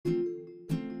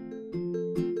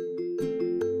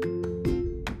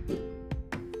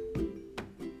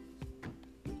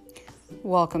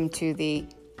Welcome to the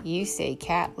You Say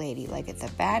Cat Lady Like It's a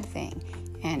Bad Thing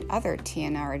and Other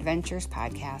TNR Adventures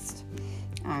podcast.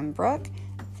 I'm Brooke.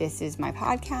 This is my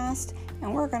podcast,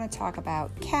 and we're going to talk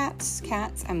about cats,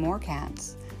 and more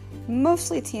cats.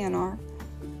 Mostly TNR,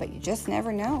 but you just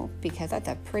never know because that's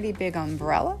a pretty big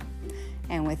umbrella,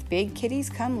 and with big kitties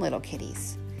come little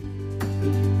kitties.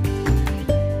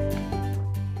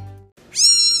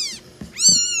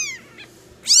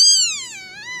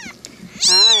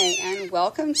 Hi, and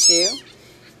welcome to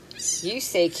You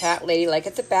Say Cat Lady Like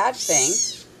It's a Bad Thing.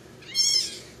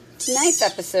 Tonight's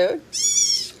episode,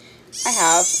 I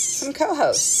have some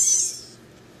co-hosts.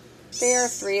 They are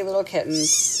three little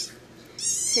kittens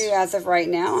who, as of right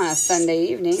now, on a Sunday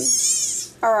evening,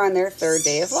 are on their third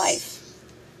day of life.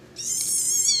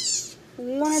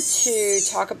 Wanted to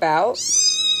talk about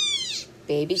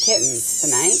baby kittens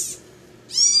tonight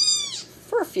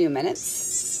for a few minutes.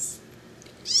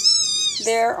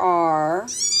 There are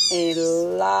a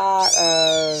lot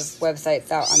of websites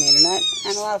out on the internet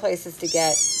and a lot of places to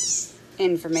get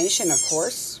information, of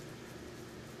course.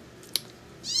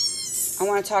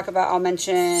 I'll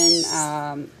mention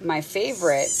my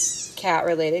favorite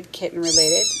cat-related,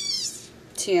 kitten-related,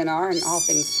 TNR, and all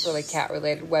things really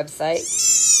cat-related website,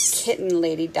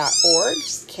 kittenlady.org,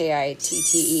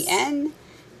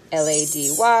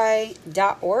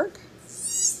 kittenlady.org,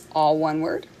 all one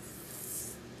word.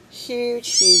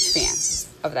 Huge fan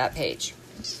of that page.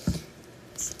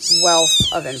 Wealth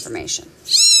of information.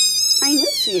 I know,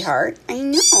 sweetheart. I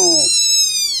know.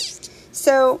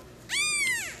 So,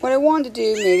 what I wanted to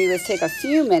do maybe was take a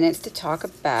few minutes to talk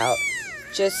about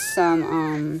just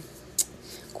some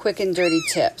quick and dirty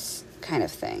tips kind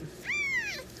of thing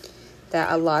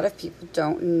that a lot of people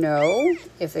don't know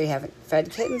if they haven't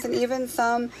fed kittens, and even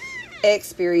some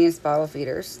experienced bottle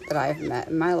feeders that I've met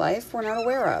in my life were not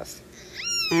aware of.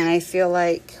 And I feel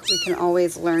like we can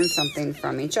always learn something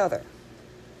from each other.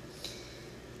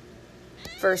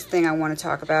 First thing I want to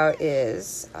talk about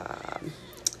is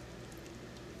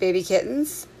baby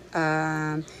kittens.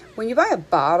 When you buy a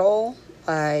bottle,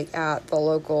 like at the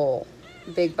local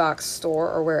big box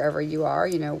store or wherever you are,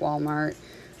 Walmart,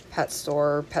 pet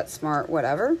store, PetSmart,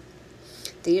 whatever,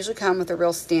 they usually come with a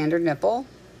real standard nipple.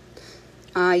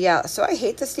 So I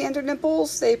hate the standard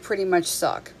nipples. They pretty much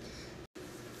suck.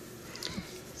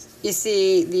 You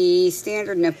see, the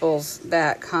standard nipples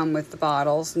that come with the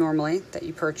bottles normally that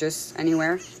you purchase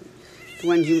anywhere, the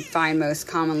ones you find most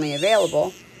commonly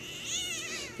available,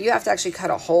 you have to actually cut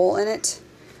a hole in it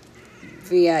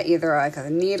via either like a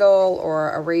needle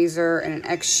or a razor in an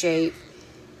X shape.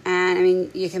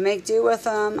 And you can make do with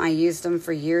them. I used them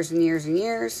for years and years and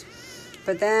years.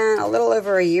 But then a little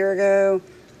over a year ago,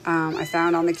 I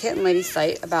found on the Kitten Lady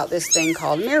site about this thing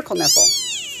called Miracle Nipple.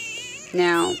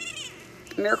 Now,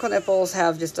 Miracle Nipples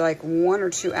have just like one or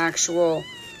two actual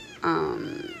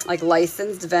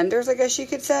licensed vendors, I guess you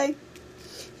could say.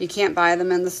 You can't buy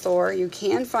them in the store. You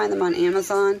can find them on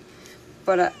Amazon,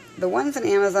 but the ones on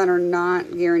Amazon are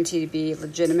not guaranteed to be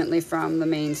legitimately from the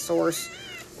main source,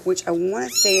 which I want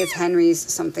to say is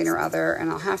Henry's something or other, and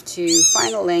I'll have to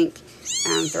find a link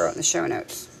and throw it in the show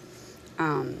notes.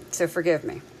 So forgive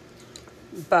me.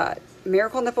 But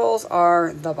Miracle Nipples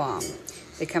are the bomb.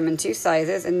 They come in two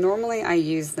sizes, and normally I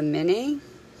use the mini,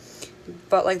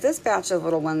 but like this batch of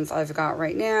little ones I've got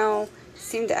right now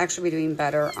seem to actually be doing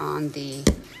better on the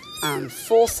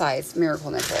full-size Miracle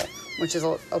Nipple, which is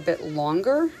a bit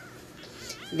longer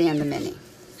than the mini.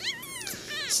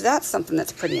 So that's something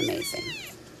that's pretty amazing.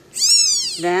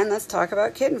 Then let's talk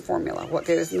about kitten formula. What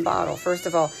goes in the bottle? First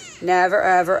of all, never,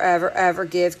 ever, ever, ever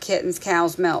give kittens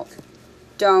cow's milk.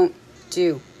 Don't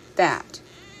do that.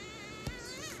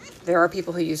 There are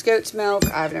people who use goat's milk.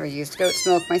 I've never used goat's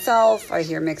milk myself. I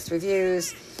hear mixed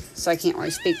reviews, so I can't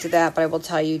really speak to that, but I will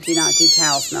tell you, do not do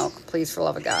cow's milk, please, for the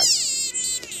love of God.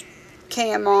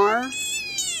 KMR,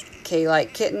 K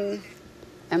like kitten,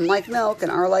 M like milk,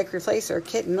 and R like replacer,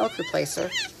 kitten milk replacer.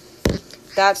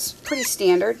 That's pretty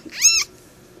standard,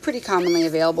 pretty commonly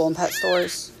available in pet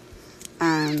stores.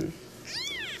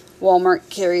 Walmart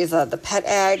carries the Pet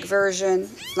Ag version.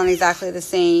 It's not exactly the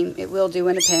same. It will do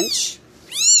in a pinch.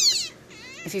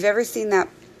 If you've ever seen that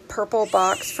purple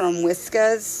box from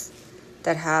Whiskas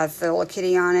that has the little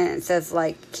kitty on it and it says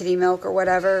like kitty milk or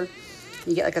whatever,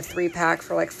 you get like a 3-pack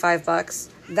for like $5.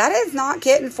 That is not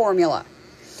kitten formula.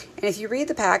 And if you read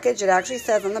the package, it actually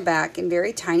says on the back in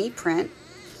very tiny print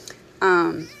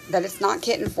that it's not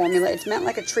kitten formula. It's meant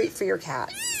like a treat for your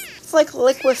cat. It's like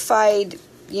liquefied,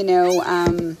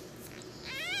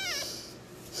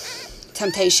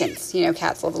 Temptations.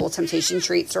 Cats love little Temptation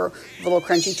treats or little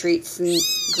crunchy treats and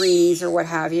greenies or what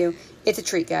have you. It's a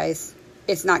treat, guys.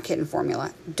 it's not kitten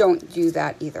formula. Don't do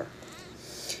that either.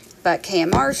 But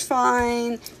KMR's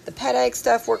fine. The Pet Egg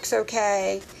stuff works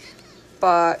okay.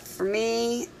 But for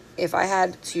me, if I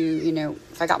had to,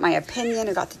 if I got my opinion,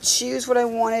 I got to choose what I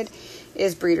wanted,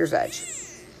 is Breeder's Edge.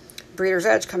 Breeder's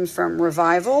Edge comes from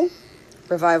Revival,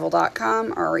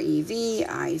 revival.com,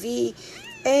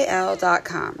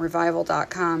 revival.com,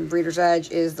 revival.com. Breeder's Edge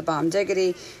is the bomb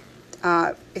diggity.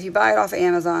 If you buy it off of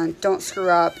Amazon, don't screw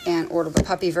up and order the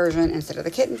puppy version instead of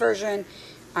the kitten version.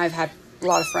 I've had a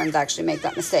lot of friends actually make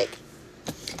that mistake.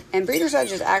 And Breeder's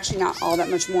Edge is actually not all that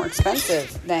much more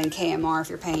expensive than KMR if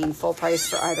you're paying full price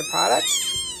for either product.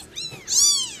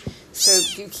 So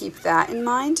do keep that in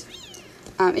mind.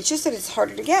 It's just that it's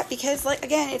harder to get because,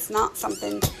 again, it's not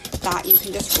something that you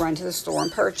can just run to the store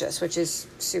and purchase, which is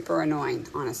super annoying,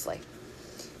 honestly.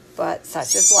 But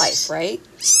such is life, right?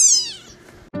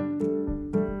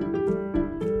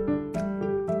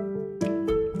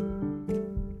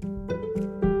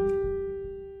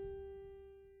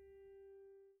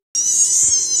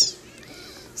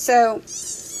 So,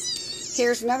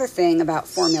 here's another thing about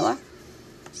formula.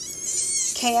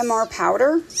 KMR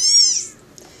powder,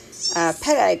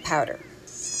 Pet Egg powder.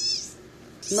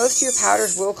 Most of your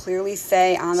powders will clearly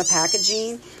say on the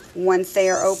packaging, once they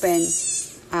are open,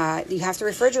 you have to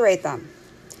refrigerate them.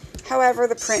 However,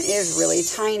 the print is really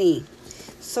tiny,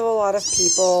 so a lot of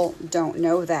people don't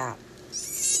know that.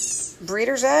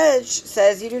 Breeder's Edge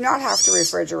says you do not have to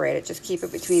refrigerate it. Just keep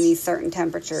it between these certain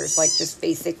temperatures, like just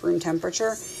basic room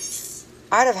temperature.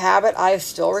 Out of habit, I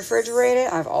still refrigerate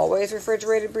it. I've always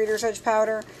refrigerated Breeder's Edge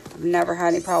powder. I've never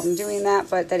had any problem doing that,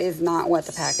 but that is not what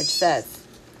the package says.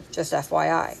 Just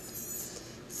FYI.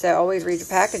 So always read your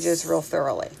packages real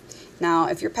thoroughly. Now,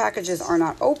 if your packages are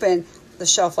not open, the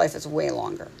shelf life is way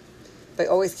longer. But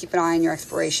always keep an eye on your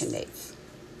expiration dates.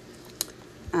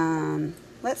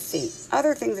 Let's see.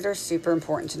 Other things that are super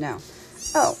important to know.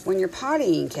 Oh, when you're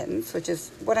pottying kittens, which is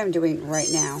what I'm doing right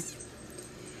now,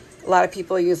 a lot of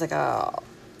people use like a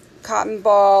cotton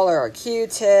ball or a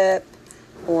Q-tip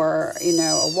or,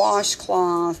 a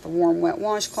washcloth, a warm, wet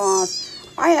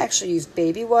washcloth. I actually use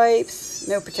baby wipes.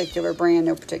 No particular brand,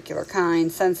 no particular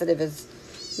kind. Sensitive is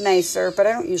nicer, but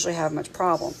I don't usually have much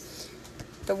problem.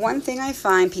 The one thing I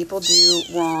find people do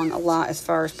wrong a lot as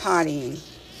far as pottying,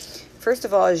 first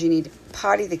of all, is you need to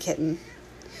potty the kitten,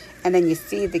 and then you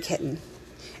feed the kitten,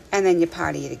 and then you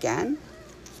potty it again.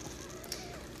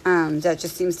 That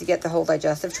just seems to get the whole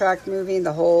digestive tract moving,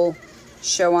 the whole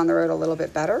show on the road a little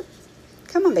bit better.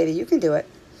 Come on, baby, you can do it.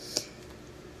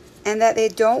 And that they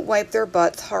don't wipe their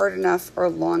butts hard enough or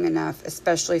long enough,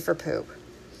 especially for poop.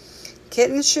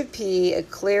 Kittens should pee a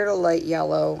clear to light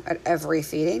yellow at every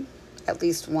feeding, at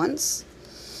least once.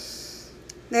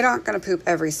 They're not going to poop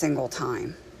every single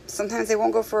time. Sometimes they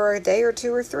won't go for a day or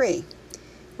 2 or 3.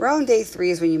 Around day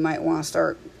 3 is when you might want to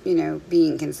start,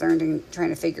 being concerned and trying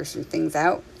to figure some things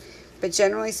out. But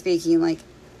generally speaking,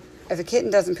 if a kitten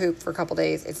doesn't poop for a couple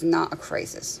days, it's not a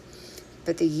crisis.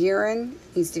 But the urine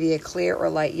needs to be a clear or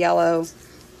light yellow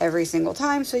every single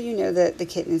time so you know that the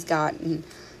kitten has gotten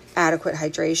adequate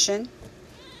hydration.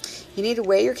 You need to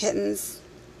weigh your kittens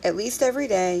at least every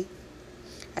day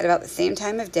at about the same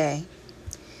time of day.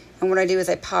 And what I do is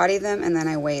I potty them and then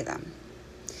I weigh them.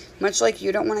 Much like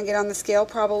you don't want to get on the scale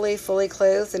probably fully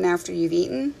clothed and after you've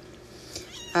eaten.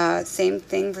 Same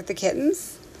thing with the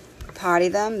kittens. Potty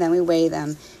them, then we weigh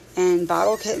them. And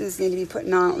bottle kittens need to be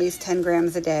putting on at least 10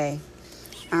 grams a day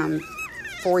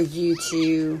for you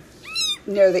to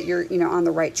know that you're on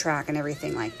the right track and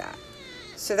everything like that.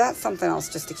 So that's something else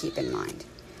just to keep in mind.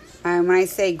 When I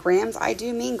say grams, I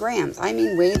do mean grams. I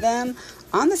mean weigh them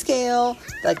on the scale,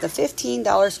 like the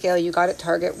 $15 scale you got at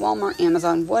Target, Walmart,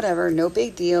 Amazon, whatever. No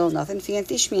big deal, nothing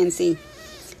fancy schmancy,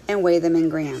 and weigh them in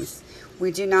grams.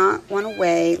 We do not want to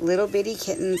weigh little bitty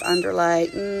kittens under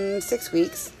 6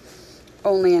 weeks,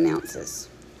 only in ounces.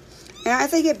 And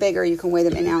as they get bigger, you can weigh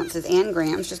them in ounces and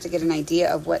grams just to get an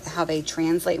idea of how they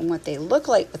translate and what they look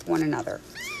like with one another.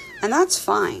 And that's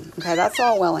fine, okay? That's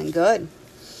all well and good.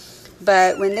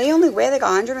 But when they only weigh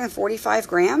 145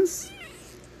 grams,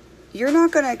 you're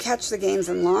not going to catch the gains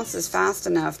and losses fast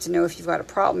enough to know if you've got a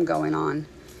problem going on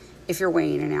if you're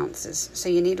weighing in ounces. So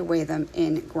you need to weigh them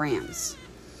in grams.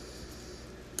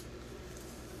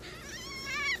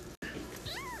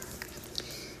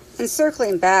 And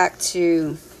circling back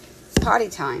to potty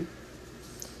time,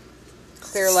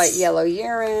 clear light yellow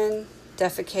urine,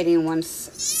 defecating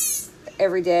once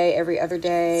every day, every other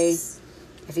day.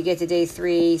 If you get to day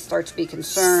 3, start to be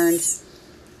concerned.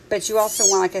 But you also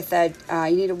want, like I said,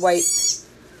 you need to wipe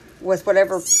with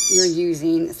whatever you're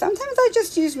using. Sometimes I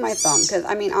just use my thumb because,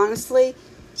 honestly,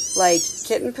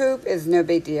 kitten poop is no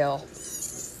big deal.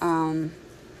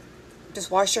 Just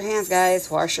wash your hands,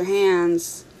 guys. Wash your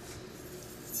hands.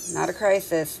 Not a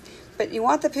crisis. But you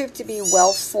want the poop to be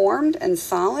well-formed and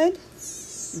solid.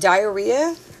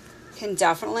 Diarrhea can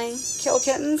definitely kill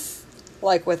kittens,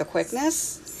 like with a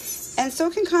quickness. And so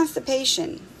can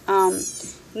constipation.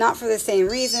 Not for the same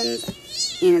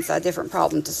reasons, and it's a different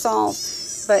problem to solve.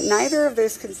 But neither of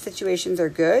those situations are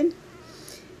good.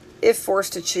 If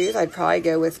forced to choose, I'd probably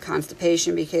go with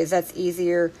constipation because that's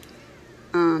easier.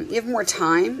 You have more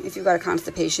time if you've got a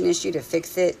constipation issue to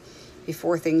fix it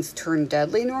before things turn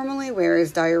deadly normally,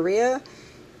 whereas diarrhea,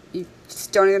 you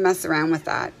just don't even mess around with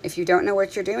that. If you don't know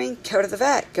what you're doing, go to the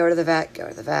vet, go to the vet, go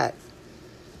to the vet.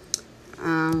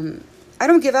 I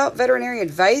don't give out veterinary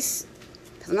advice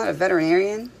because I'm not a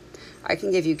veterinarian. I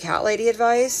can give you cat lady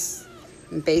advice,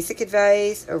 basic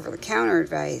advice, over-the-counter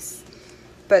advice.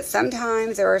 But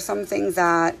sometimes there are some things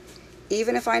that,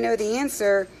 even if I know the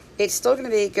answer, it's still going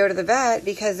to be go to the vet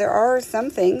because there are some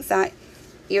things that,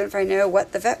 even if I know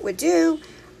what the vet would do,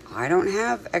 I don't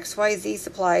have XYZ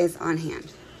supplies on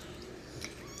hand.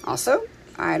 Also,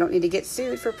 I don't need to get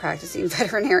sued for practicing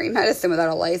veterinary medicine without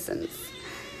a license.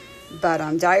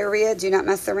 But diarrhea, do not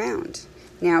mess around.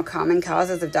 Now, common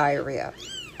causes of diarrhea.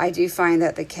 I do find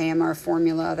that the KMR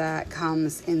formula that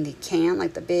comes in the can,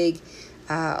 like the big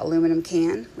aluminum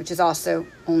can, which is also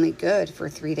only good for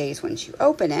 3 days once you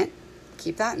open it,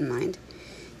 keep that in mind,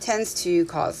 tends to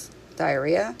cause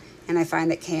diarrhea, and I find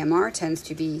that KMR tends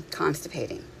to be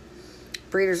constipating.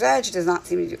 Breeder's Edge does not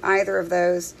seem to do either of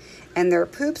those, and their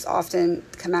poops often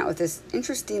come out with this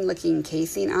interesting looking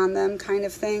casing on them kind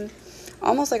of thing,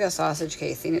 almost like a sausage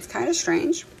casing. It's kind of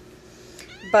strange,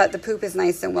 but the poop is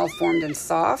nice and well formed and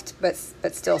soft, but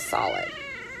still solid.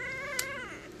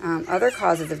 Other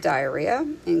causes of diarrhea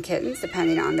in kittens,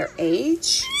 depending on their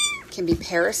age, can be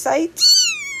parasites.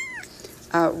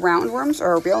 Roundworms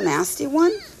are a real nasty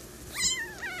one.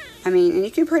 I mean, and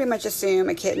you can pretty much assume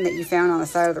a kitten that you found on the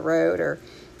side of the road or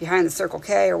behind the Circle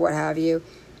K or what have you.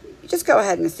 You just go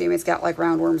ahead and assume it's got like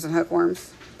roundworms and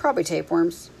hookworms, probably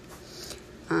tapeworms.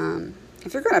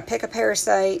 If you're going to pick a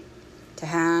parasite to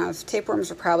have,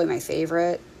 tapeworms are probably my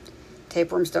favorite.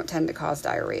 Tapeworms don't tend to cause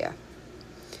diarrhea.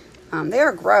 They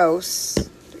are gross.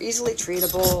 They're easily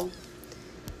treatable.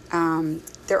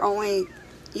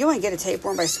 You only get a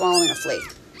tapeworm by swallowing a flea.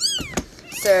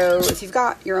 So if you've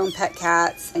got your own pet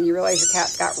cats and you realize your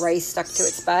cat's got rice stuck to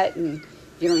its butt and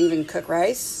you don't even cook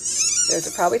rice, those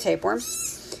are probably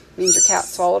tapeworms. It means your cat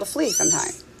swallowed a flea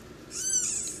sometime.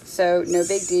 So no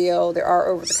big deal. There are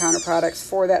over-the-counter products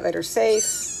for that are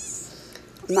safe.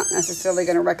 I'm not necessarily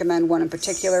going to recommend one in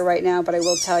particular right now, but I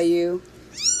will tell you,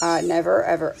 never,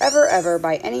 ever, ever, ever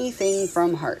buy anything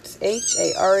from Hartz.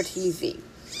 Hartz.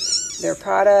 Their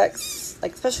products,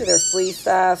 like especially their flea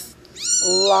stuff, a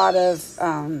lot of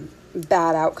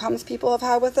bad outcomes people have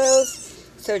had with those.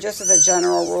 So just as a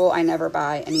general rule, I never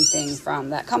buy anything from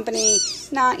that company,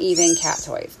 not even cat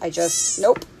toys. We just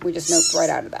noped right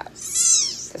out of that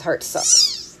because Hartz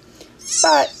sucks.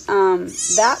 But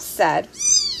that said,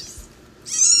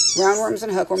 roundworms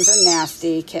and hookworms are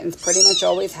nasty. Kittens pretty much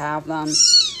always have them.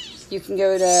 You can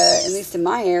go to, at least in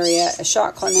my area, a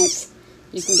shot clinic.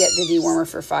 You can get the dewormer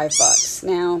for $5.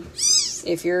 Now,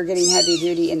 if you're getting heavy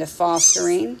duty into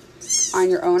fostering on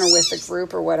your own or with a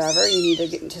group or whatever, you need to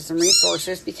get into some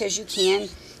resources because you can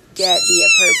get the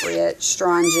appropriate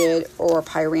Strongid or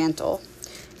Pyrantel,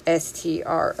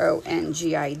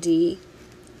 Strongid,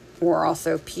 or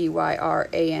also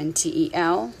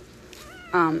Pyrantel,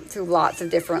 through lots of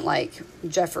different like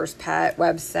Jeffers Pet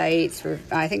websites.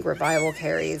 I think Revival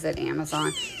carries at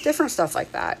Amazon, different stuff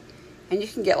like that. And you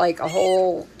can get like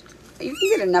you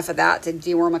can get enough of that to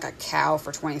deworm like a cow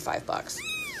for $25.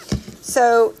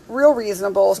 So real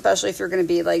reasonable, especially if you're going to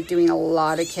be like doing a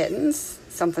lot of kittens,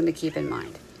 something to keep in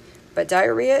mind. But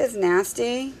diarrhea is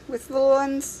nasty with little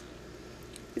ones.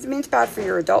 It means it's bad for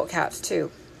your adult cats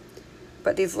too.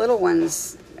 But these little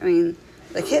ones, I mean,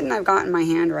 the kitten I've got in my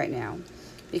hand right now,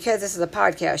 because this is a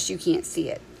podcast, you can't see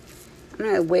it. I'm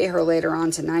going to weigh her later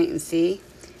on tonight and see.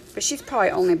 But she's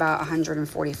probably only about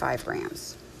 145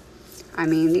 grams. I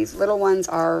mean, these little ones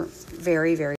are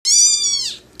very, very...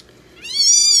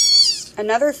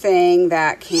 Another thing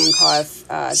that can cause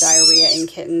diarrhea in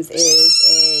kittens is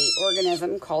a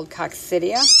organism called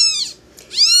Coccidia.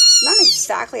 Not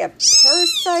exactly a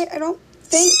parasite, I don't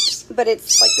think, but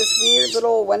it's like this weird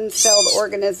little one-celled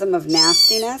organism of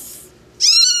nastiness.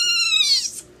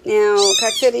 Now,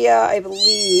 Coccidia, I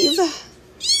believe...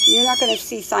 You're not going to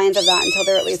see signs of that until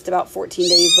they're at least about 14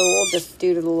 days old, just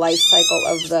due to the life cycle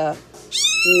of the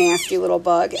nasty little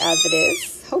bug as it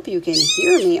is. Hope you can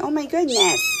hear me. Oh my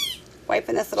goodness.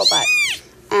 Wiping this little butt.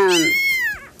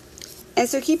 And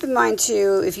so keep in mind,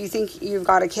 too, if you think you've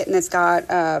got a kitten that's got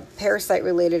a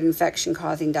parasite-related infection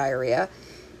causing diarrhea,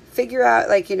 figure out,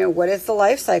 what is the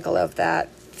life cycle of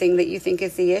that thing that you think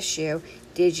is the issue?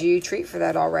 Did you treat for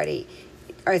that already?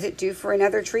 Or is it due for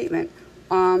another treatment?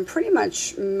 Pretty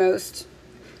much most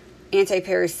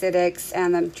antiparasitics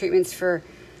and the treatments for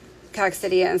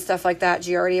coccidia and stuff like that,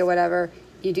 Giardia, whatever,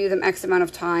 you do them X amount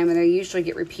of time, and they usually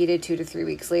get repeated 2 to 3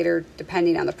 weeks later,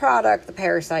 depending on the product, the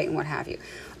parasite, and what have you.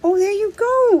 Oh, there you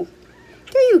go.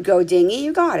 There you go, Dingy.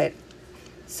 You got it.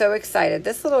 So excited.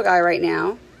 This little guy right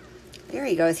now, there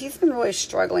he goes. He's been really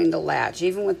struggling to latch,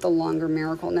 even with the longer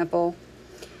Miracle nipple.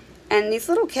 And these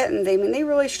little kittens, they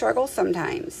really struggle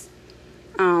sometimes.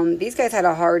 These guys had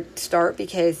a hard start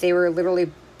because they were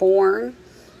literally born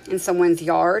in someone's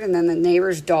yard, and then the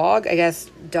neighbor's dog, I guess,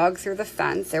 dug through the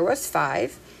fence. There was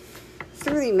 5.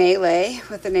 Through the melee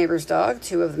with the neighbor's dog,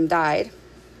 2 of them died.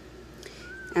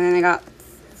 And then I got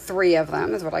 3 of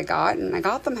them is what I got, and I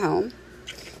got them home.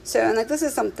 So, and this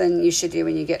is something you should do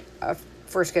when you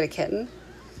first get a kitten,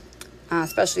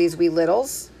 especially these wee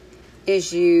littles,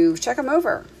 is you check them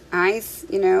over. Eyes,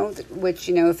 which,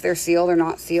 if they're sealed or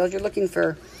not sealed, you're looking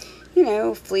for,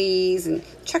 fleas and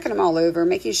checking them all over,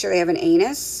 making sure they have an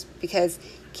anus, because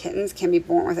kittens can be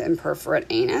born with an imperforate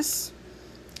anus.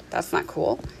 That's not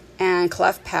cool. And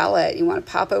cleft palate. You want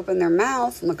to pop open their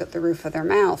mouth and look at the roof of their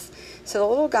mouth. So the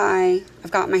little guy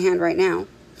I've got in my hand right now,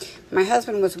 my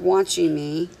husband was watching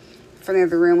me from the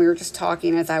other room. We were just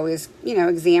talking as I was,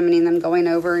 examining them, going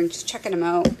over and just checking them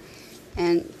out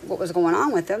and what was going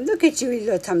on with them. Look at you,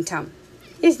 little tum-tum.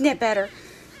 Isn't it better?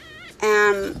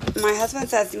 And my husband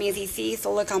says to me as he sees the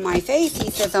look on my face, he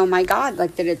says, oh my God,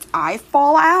 did its eye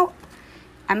fall out?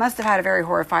 I must have had a very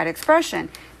horrified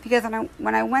expression, because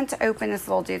when I went to open this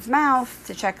little dude's mouth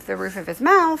to check the roof of his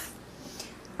mouth,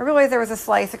 I realized there was a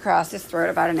slice across his throat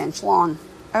about 1 inch long.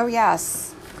 Oh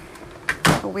yes,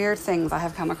 the weird things I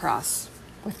have come across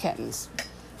with kittens,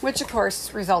 which of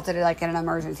course resulted in an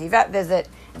emergency vet visit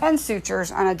and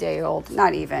sutures on a day-old,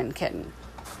 not even kitten.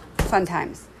 Fun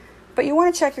times. But you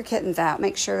want to check your kittens out.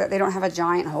 Make sure that they don't have a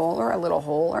giant hole or a little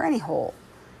hole or any hole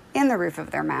in the roof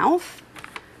of their mouth.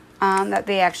 That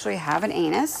they actually have an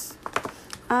anus.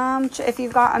 If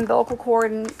you've got umbilical cord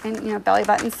and belly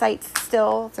button sites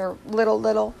still, they're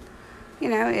little.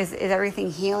 Is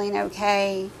everything healing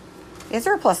okay? Is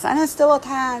there a placenta still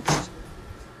attached?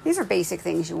 These are basic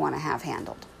things you want to have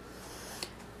handled.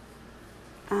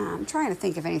 I'm trying to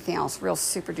think of anything else real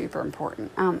super duper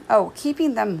important.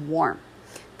 Keeping them warm.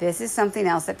 This is something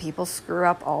else that people screw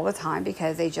up all the time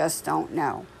because they just don't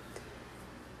know.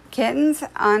 Kittens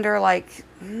under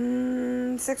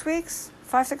 6 weeks,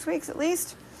 5-6 weeks at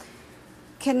least,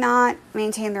 cannot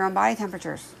maintain their own body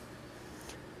temperatures.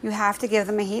 You have to give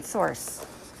them a heat source,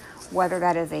 whether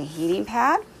that is a heating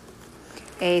pad,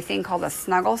 a thing called a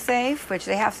Snuggle Safe, which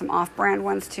they have some off-brand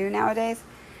ones too nowadays,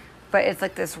 but it's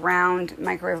this round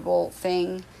microwavable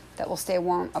thing that will stay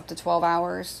warm up to 12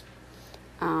 hours.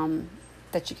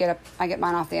 That you get I get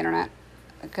mine off the internet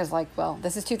because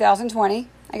this is 2020.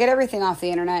 I get everything off the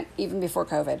internet, even before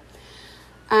COVID.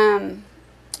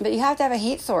 But you have to have a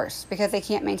heat source because they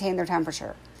can't maintain their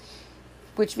temperature,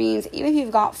 which means even if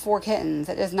you've got 4 kittens,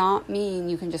 it does not mean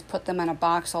you can just put them in a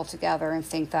box altogether and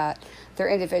think that their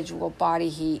individual body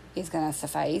heat is going to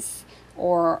suffice,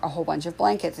 or a whole bunch of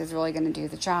blankets is really going to do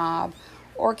the job,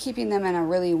 or keeping them in a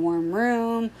really warm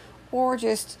room, or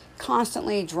just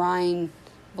constantly drying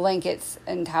blankets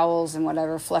and towels and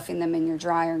whatever, fluffing them in your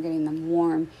dryer and getting them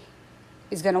warm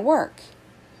is going to work.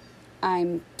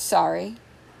 I'm sorry.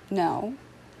 No,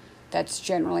 that's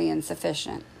generally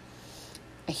insufficient.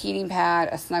 A heating pad,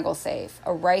 a Snuggle Safe,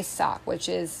 a rice sock, which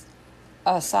is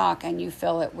a sock and you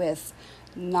fill it with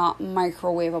not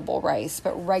microwavable rice,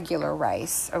 but regular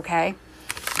rice, okay?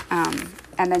 And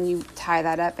then you tie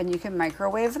that up and you can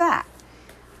microwave that.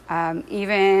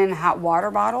 Even hot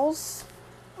water bottles,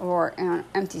 or an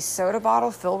empty soda bottle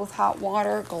filled with hot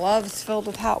water, gloves filled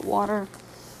with hot water.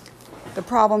 The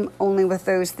problem only with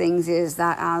those things is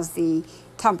that as the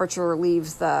temperature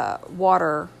leaves the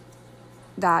water,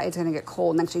 that it's going to get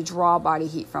cold and actually draw body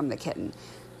heat from the kitten.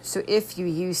 So if you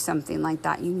use something like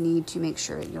that, you need to make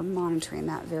sure that you're monitoring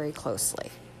that very closely.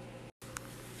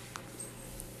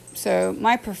 So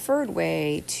my preferred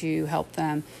way to help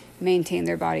them maintain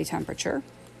their body temperature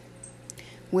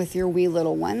with your wee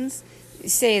little ones,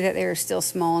 say that they're still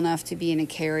small enough to be in a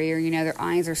carrier, their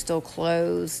eyes are still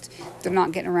closed, they're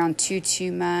not getting around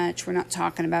too much, we're not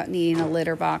talking about needing a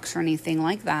litter box or anything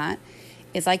like that,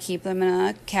 is I keep them in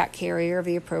a cat carrier of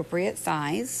the appropriate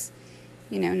size,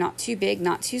 not too big,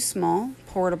 not too small,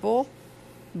 portable,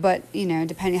 but,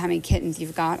 depending on how many kittens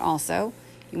you've got also,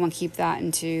 You want to keep that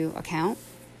into account.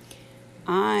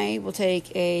 I will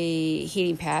take a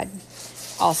heating pad.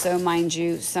 Also, mind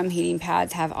you, some heating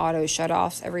pads have auto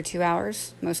shutoffs every 2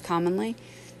 hours, most commonly.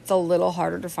 It's a little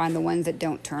harder to find the ones that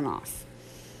don't turn off.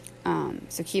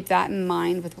 So keep that in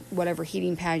mind with whatever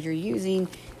heating pad you're using,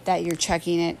 that you're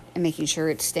checking it and making sure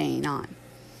it's staying on.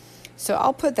 So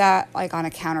I'll put that like on a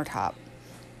countertop,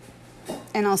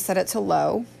 and I'll set it to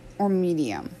low or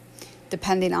medium,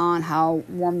 depending on how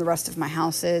warm the rest of my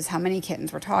house is, how many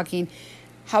kittens we're talking,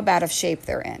 how bad of shape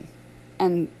they're in,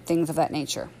 and things of that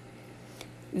nature.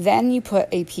 Then you put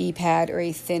a pee pad or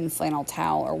a thin flannel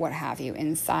towel or what have you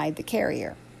inside the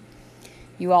carrier.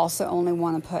 You also only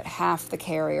want to put half the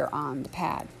carrier on the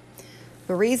pad.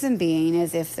 The reason being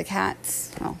is if the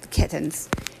kittens,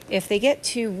 if they get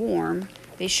too warm,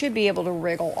 they should be able to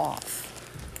wriggle off.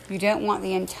 You don't want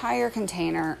the entire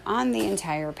container on the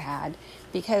entire pad,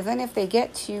 because then if they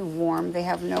get too warm, they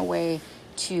have no way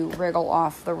to wriggle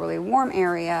off the really warm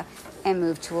area and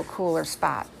move to a cooler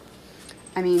spot.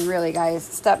 I mean, really, guys,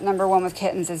 step number 1 with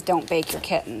kittens is don't bake your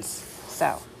kittens.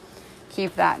 So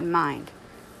keep that in mind.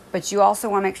 But you also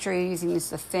want to make sure you're using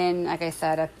just a thin, like I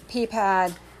said, a pee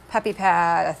pad, puppy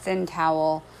pad, a thin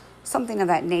towel, something of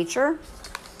that nature,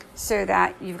 so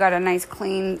that you've got a nice,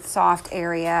 clean, soft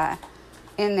area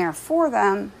in there for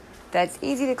them that's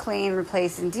easy to clean,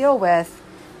 replace, and deal with.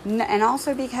 And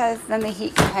also because then the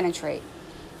heat can penetrate.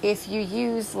 If you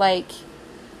use a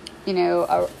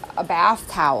bath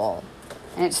towel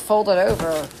and it's folded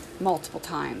over multiple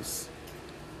times,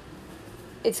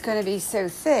 it's going to be so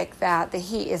thick that the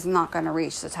heat is not going to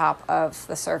reach the top of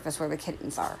the surface where the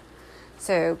kittens are.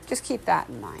 So just keep that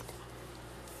in mind.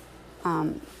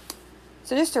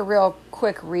 So just a real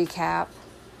quick recap.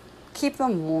 Keep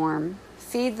them warm.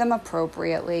 Feed them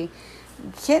appropriately.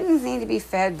 Kittens need to be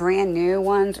fed, brand new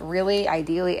ones, really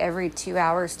ideally every 2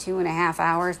 hours, 2.5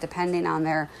 hours, depending on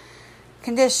their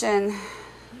condition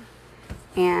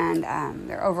and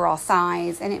their overall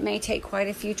size. And it may take quite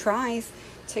a few tries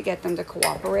to get them to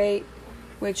cooperate,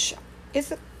 which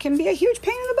can be a huge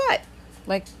pain in the butt.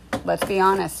 Like, let's be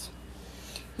honest.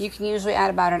 You can usually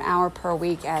add about an hour per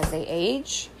week as they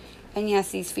age. And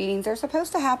yes, these feedings are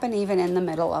supposed to happen even in the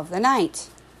middle of the night,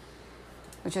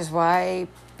 which is why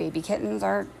baby kittens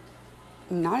are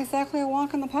not exactly a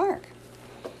walk in the park,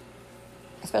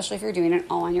 especially if you're doing it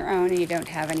all on your own and you don't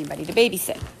have anybody to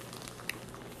babysit.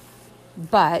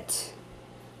 But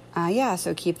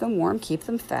so keep them warm, keep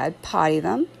them fed, potty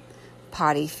them,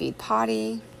 potty, feed,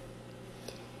 potty.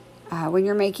 When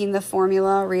you're making the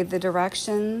formula, read the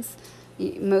directions.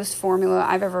 Most formula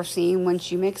I've ever seen,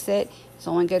 once you mix it, it's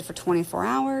only good for 24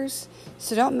 hours.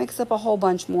 So don't mix up a whole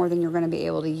bunch more than you're going to be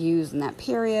able to use in that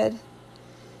period.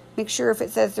 Make sure if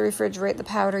it says to refrigerate the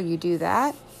powder, you do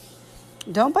that.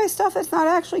 Don't buy stuff that's not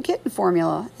actually kitten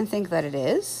formula and think that it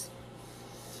is.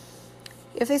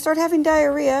 If they start having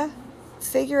diarrhea,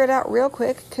 figure it out real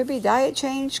quick. Could be diet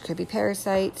change, could be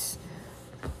parasites.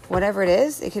 Whatever it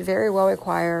is, it could very well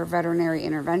require veterinary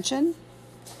intervention,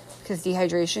 because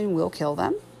dehydration will kill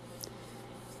them,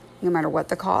 no matter what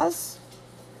the cause.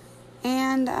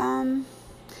 And,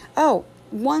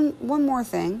 one more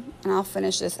thing, and I'll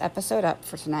finish this episode up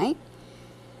for tonight.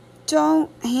 Don't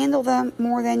handle them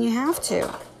more than you have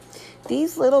to.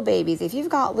 These little babies, if you've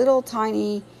got little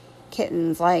tiny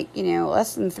kittens,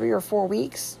 less than 3 or 4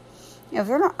 weeks, if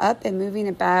they're not up and moving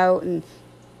about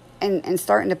and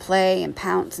starting to play and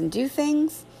pounce and do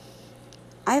things,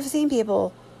 I've seen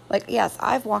people, yes,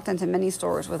 I've walked into many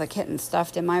stores with a kitten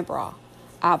stuffed in my bra.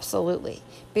 Absolutely.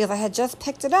 Because I had just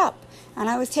picked it up and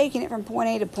I was taking it from point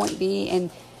A to point B, and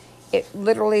it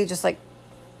literally just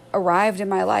arrived in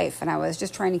my life, and I was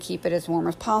just trying to keep it as warm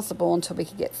as possible until we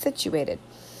could get situated.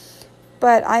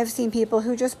 But I've seen people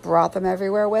who just brought them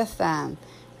everywhere with them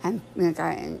and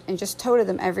just toted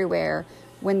them everywhere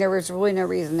when there was really no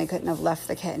reason they couldn't have left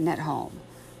the kitten at home.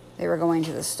 They were going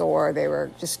to the store. They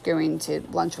were just going to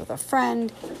lunch with a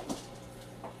friend.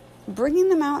 Bringing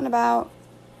them out and about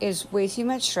is way too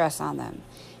much stress on them.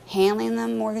 Handling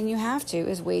them more than you have to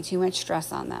is way too much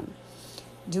stress on them.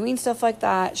 Doing stuff like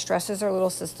that stresses their little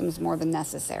systems more than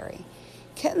necessary.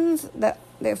 Kittens,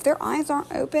 if their eyes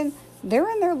aren't open, they're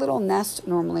in their little nest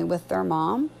normally with their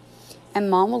mom. And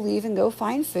mom will leave and go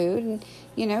find food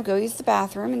and, go use the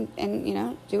bathroom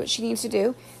and do what she needs to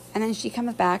do. And then she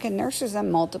comes back and nurses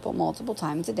them multiple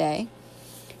times a day,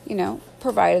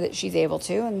 provided that she's able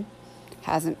to and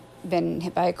hasn't been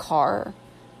hit by a car or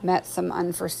met some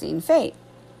unforeseen fate.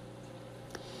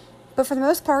 But for the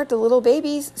most part, the little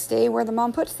babies stay where the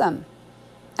mom puts them.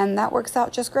 And that works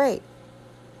out just great.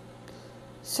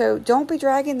 So don't be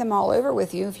dragging them all over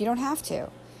with you if you don't have to.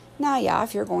 Now, yeah,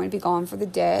 if you're going to be gone for the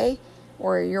day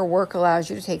or your work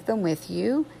allows you to take them with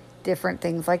you, different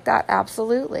things like that,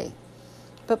 absolutely.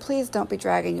 But please don't be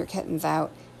dragging your kittens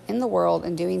out in the world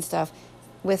and doing stuff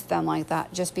with them like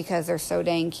that just because they're so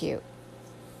dang cute.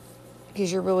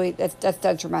 Because that's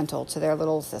detrimental to their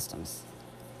little systems.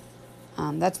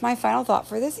 That's my final thought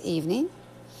for this evening.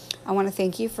 I want to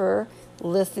thank you for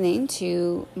listening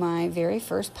to my very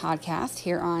first podcast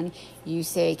here on You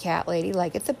Say Cat Lady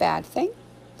Like It's a Bad Thing.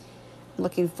 I'm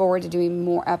looking forward to doing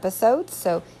more episodes,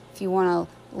 so if you want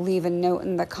to leave a note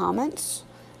in the comments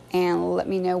and let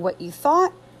me know what you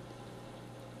thought,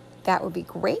 that would be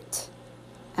great.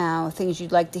 Things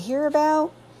you'd like to hear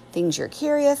about, things you're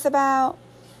curious about.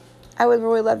 I would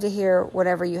really love to hear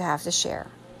whatever you have to share.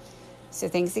 So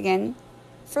thanks again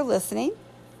for listening,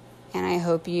 and I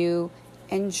hope you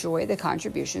enjoy the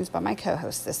contributions by my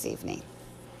co-host this evening.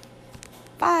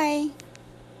 Bye.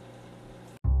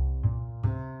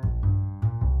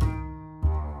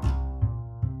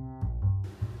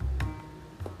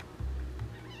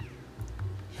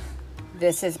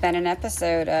 This has been an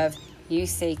episode of You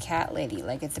Say Cat Lady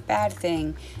Like It's a Bad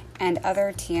Thing and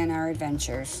other TNR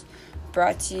adventures,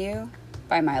 brought to you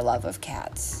by my love of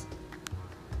cats.